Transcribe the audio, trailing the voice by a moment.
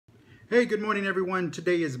Hey, good morning, everyone.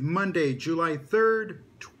 Today is Monday, July 3rd,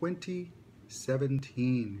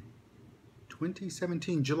 2017.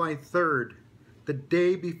 2017, July 3rd, the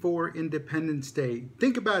day before Independence Day.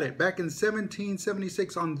 Think about it. Back in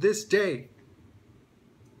 1776, on this day,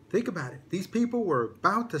 think about it. These people were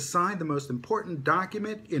about to sign the most important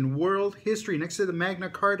document in world history next to the Magna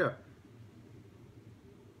Carta,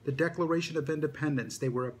 the Declaration of Independence. They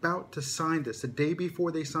were about to sign this the day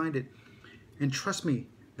before they signed it. And trust me,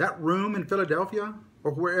 that room in Philadelphia,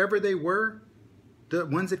 or wherever they were, the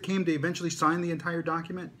ones that came to eventually sign the entire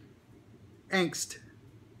document, angst,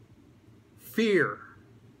 fear,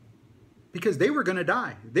 because they were going to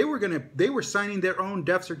die. They were signing their own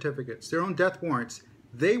death certificates, their own death warrants.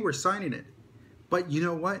 They were signing it. But you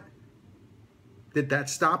know what? Did that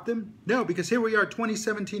stop them? No, because here we are,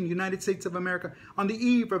 2017, United States of America, on the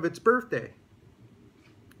eve of its birthday.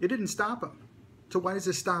 It didn't stop them. So why does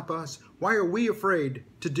it stop us? Why are we afraid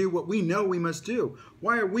to do what we know we must do?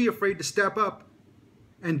 Why are we afraid to step up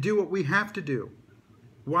and do what we have to do?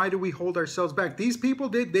 Why do we hold ourselves back? These people,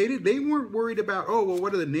 they weren't worried about, oh, well,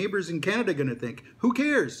 what are the neighbors in Canada going to think? Who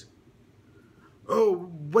cares?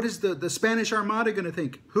 Oh, what is the Spanish Armada going to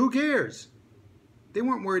think? Who cares? They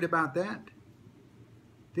weren't worried about that.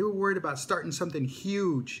 They were worried about starting something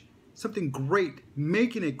huge, something great,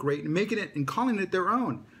 making it great, and making it and calling it their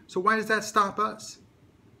own. So why does that stop us?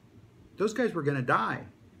 Those guys were going to die.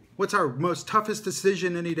 What's our most toughest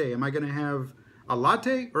decision any day? Am I going to have a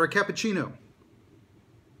latte or a cappuccino?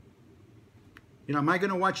 You know, am I going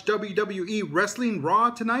to watch WWE Wrestling Raw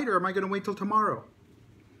tonight, or am I going to wait till tomorrow?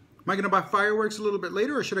 Am I going to buy fireworks a little bit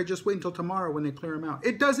later, or should I just wait until tomorrow when they clear them out?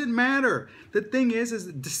 It doesn't matter. The thing is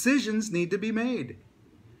that decisions need to be made.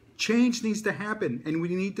 Change needs to happen, and we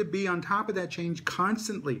need to be on top of that change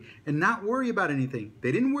constantly and not worry about anything.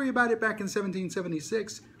 They didn't worry about it back in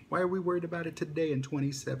 1776. Why are we worried about it today in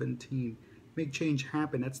 2017? Make change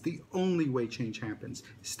happen. That's the only way change happens.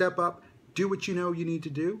 Step up, do what you know you need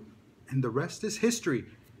to do, and the rest is history.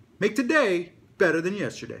 Make today better than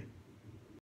yesterday.